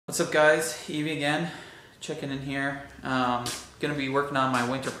What's up guys, Evie again, checking in here. Gonna be working on my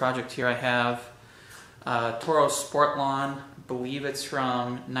winter project here. I have Toro Sportlawn, I believe it's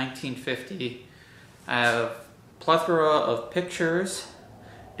from 1950. I have a plethora of pictures,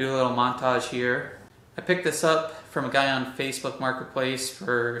 do a little montage here. I picked this up from a guy on Facebook Marketplace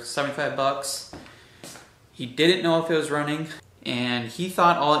for 75 bucks. He didn't know if it was running and he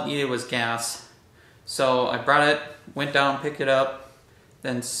thought all it needed was gas. So I brought it, went down, picked it up.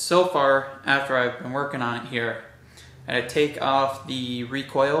 Then so far, after I've been working on it here, I had to take off the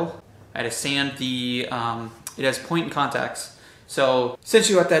recoil. I had to sand the, it has point and contacts. So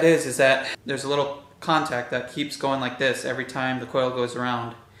essentially what that is that there's a little contact that keeps going like this every time the coil goes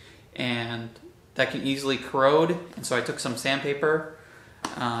around. And that can easily corrode. And so I took some sandpaper,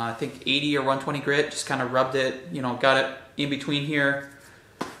 I think 80 or 120 grit, just kind of rubbed it, got it in between here.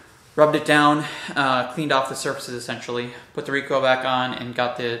 Rubbed it down, cleaned off the surfaces essentially, put the recoil back on and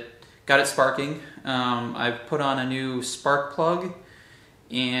got it sparking. I put on a new spark plug,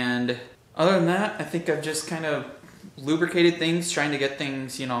 and other than that, I think I've just kind of lubricated things, trying to get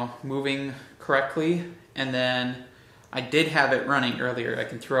things, moving correctly. And then I did have it running earlier. I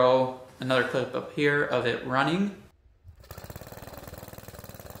can throw another clip up here of it running.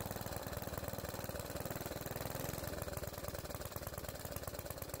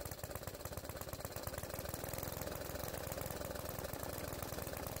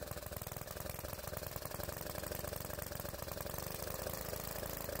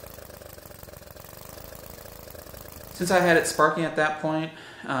 Since I had it sparking at that point,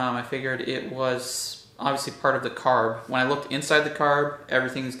 I figured it was obviously part of the carb. When I looked inside the carb,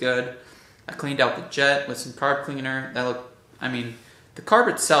 everything's good. I cleaned out the jet with some carb cleaner. The carb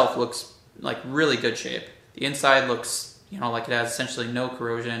itself looks like really good shape. The inside looks, like it has essentially no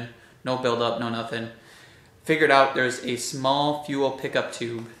corrosion, no buildup, no nothing. Figured out there's a small fuel pickup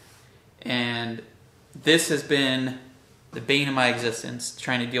tube, and this has been the bane of my existence,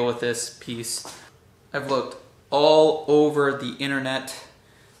 trying to deal with this piece. I've looked all over the internet,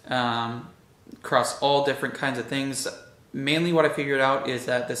 across all different kinds of things. Mainly what I figured out is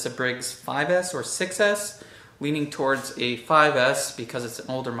that this is a Briggs 5S or 6S, leaning towards a 5S because it's an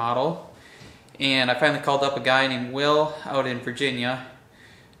older model. And I finally called up a guy named Will out in Virginia,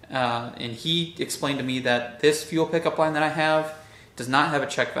 and he explained to me that this fuel pickup line that I have does not have a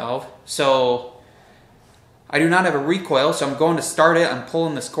check valve. So I do not have a recoil, so I'm going to start it. I'm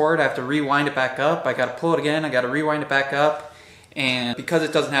pulling this cord. I have to rewind it back up. I got to pull it again. I got to rewind it back up. And because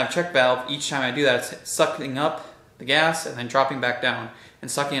it doesn't have a check valve, each time I do that, it's sucking up the gas and then dropping back down,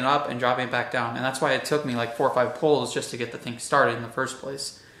 and sucking it up and dropping it back down. And that's why it took me like 4 or 5 pulls just to get the thing started in the first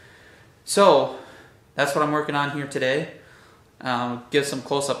place. So that's what I'm working on here today. Give some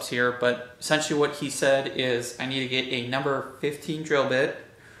close-ups here, but essentially what he said is I need to get a number 15 drill bit,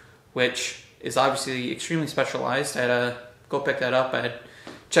 which is obviously extremely specialized. I had to go pick that up. I had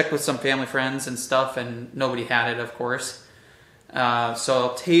checked with some family friends and stuff, and nobody had it, of course. So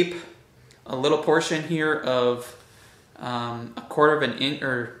I'll tape a little portion here of a quarter of an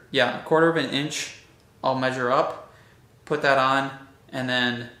inch. I'll measure up, put that on, and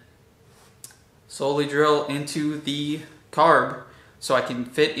then slowly drill into the carb so I can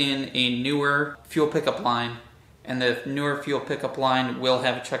fit in a newer fuel pickup line. And the newer fuel pickup line will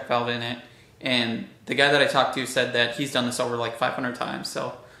have a check valve in it. And the guy that I talked to said that he's done this over like 500 times,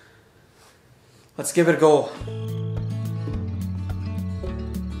 so let's give it a go.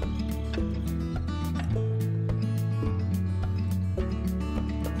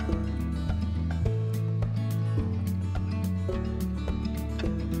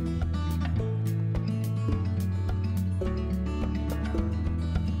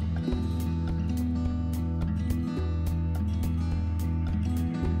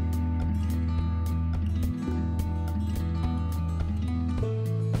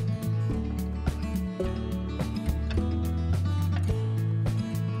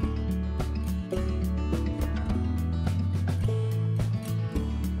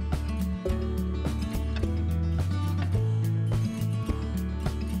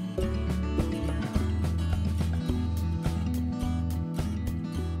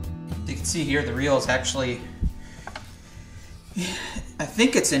 You can see here the reel is actually, I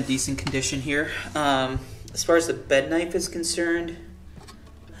think it's in decent condition here. As far as the bed knife is concerned,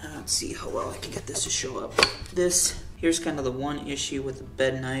 let's see how well I can get this to show up. Here's kind of the one issue with the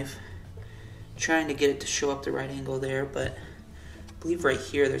bed knife. Trying to get it to show up the right angle there, but I believe right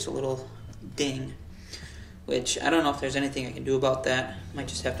here there's a little ding, which I don't know if there's anything I can do about that. Might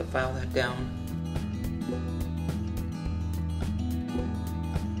just have to file that down.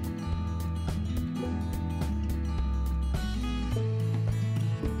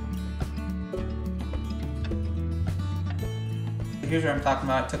 here's what I'm talking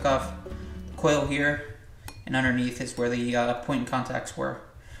about. I took off the coil here, and underneath is where the point contacts were.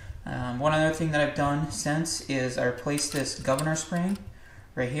 One other thing that I've done since is I replaced this governor spring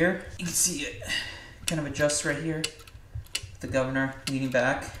right here. You can see it kind of adjusts right here. The governor leaning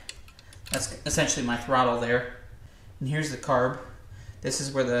back. That's essentially my throttle there. And here's the carb. This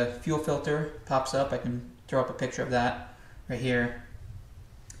is where the fuel filter pops up. I can throw up a picture of that right here.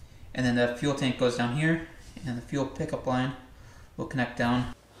 And then the fuel tank goes down here, and the fuel pickup line will connect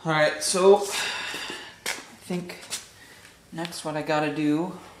down. Alright, so I think next what I gotta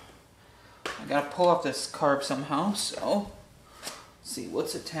do, I gotta pull off this carb somehow, so let's see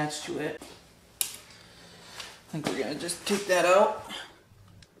what's attached to it. I think we're gonna just take that out.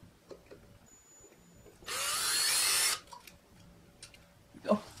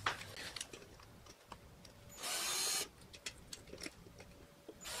 Go.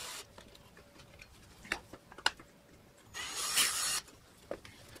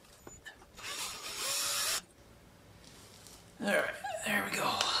 Alright, there we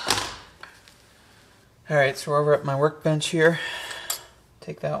go. Alright, so we're over at my workbench here.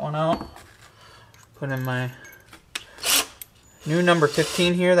 Take that one out. Put in my new number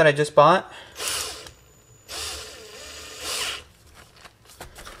 15 here that I just bought.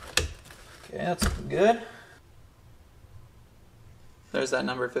 Okay, that's good. There's that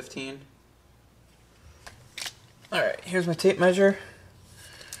number 15. Alright, here's my tape measure.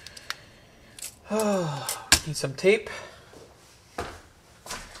 Oh, need some tape.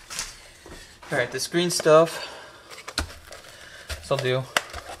 Alright, this green stuff, this'll do.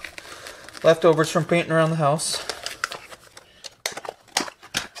 Leftovers from painting around the house.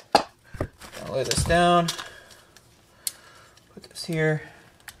 I'll lay this down. Put this here.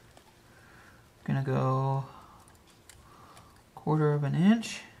 I'm gonna go 1/4 of an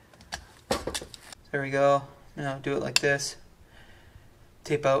inch. There we go. Now do it like this.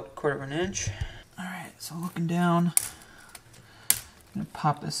 Tape out 1/4 of an inch. Alright, so looking down, I'm gonna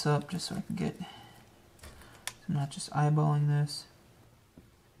pop this up just so I can get, so I'm not just eyeballing this.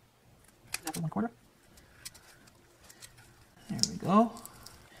 1/4. There we go.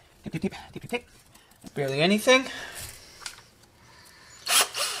 Tape, tape, tape, tape, tape. Barely anything.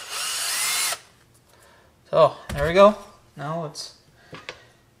 So, there we go. Now let's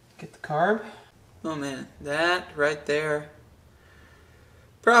get the carb. Oh man, that right there.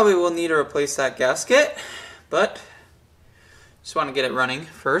 Probably will need to replace that gasket, but just want to get it running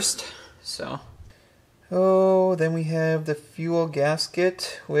first. So, oh, then we have the fuel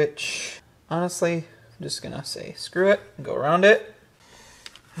gasket, which honestly, I'm just gonna say screw it and go around it.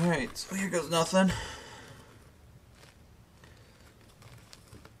 Alright, so here goes nothing.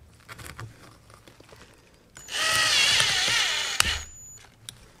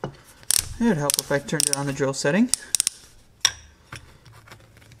 It would help if I turned it on the drill setting.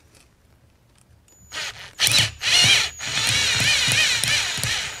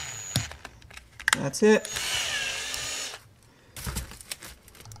 That's it.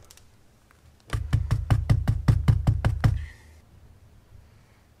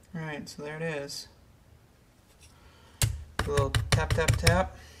 Alright, so there it is. A little tap, tap,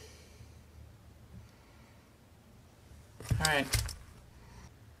 tap. Alright.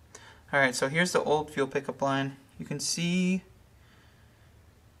 Alright, so here's the old fuel pickup line. You can see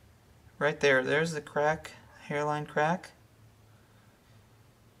right there, there's the crack, hairline crack.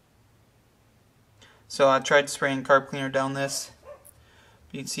 So I tried spraying carb cleaner down this.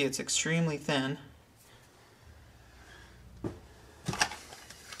 You can see it's extremely thin.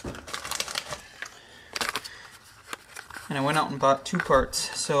 And I went out and bought 2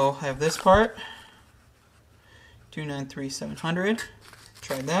 parts. So I have this part, 293-700.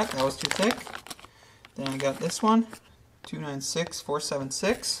 Tried that, that was too thick. Then I got this one,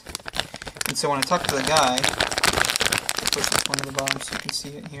 296-476. And so when I talked to the guy, I put this one at the bottom so you can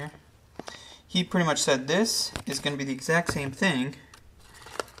see it here. He pretty much said this is going to be the exact same thing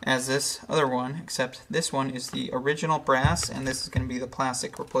as this other one, except this one is the original brass and this is going to be the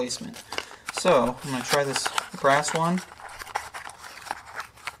plastic replacement. So I'm going to try this brass one.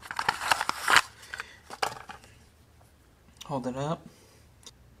 Hold it up.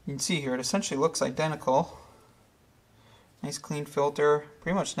 You can see here it essentially looks identical. Nice clean filter,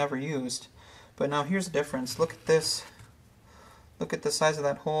 pretty much never used. But now here's the difference. Look at this. Look at the size of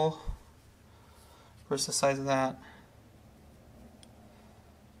that hole versus the size of that.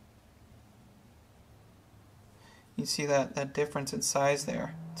 You see that difference in size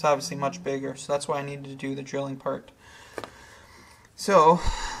there. It's obviously much bigger, so that's why I needed to do the drilling part. So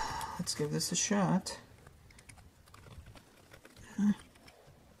let's give this a shot.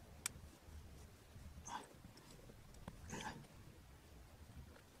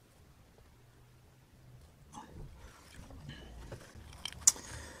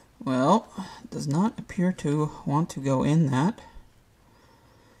 Well, it does not appear to want to go in that.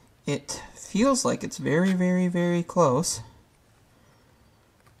 It feels like it's very, very, very close,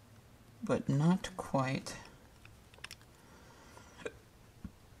 but not quite.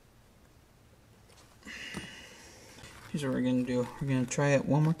 Here's what we're going to do. We're going to try it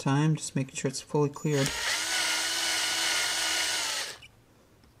one more time, just making sure it's fully cleared.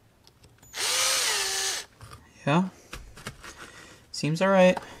 Yeah, seems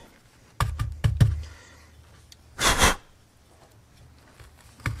alright.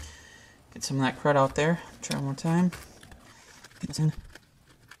 Get some of that crud out there. Try one more time. Get this in.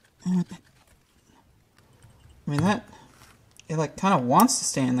 I mean, that, it like kind of wants to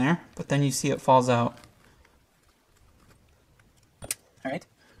stay in there, but then you see it falls out. Alright.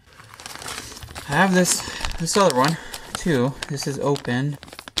 I have this other one too. This is open.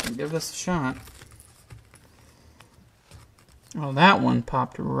 I'll give this a shot. Oh, that one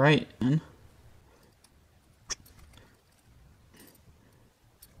popped right in.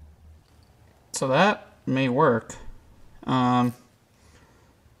 So that may work. Let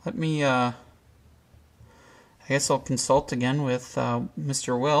me, I guess I'll consult again with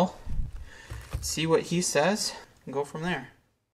Mr. Will, see what he says, and go from there.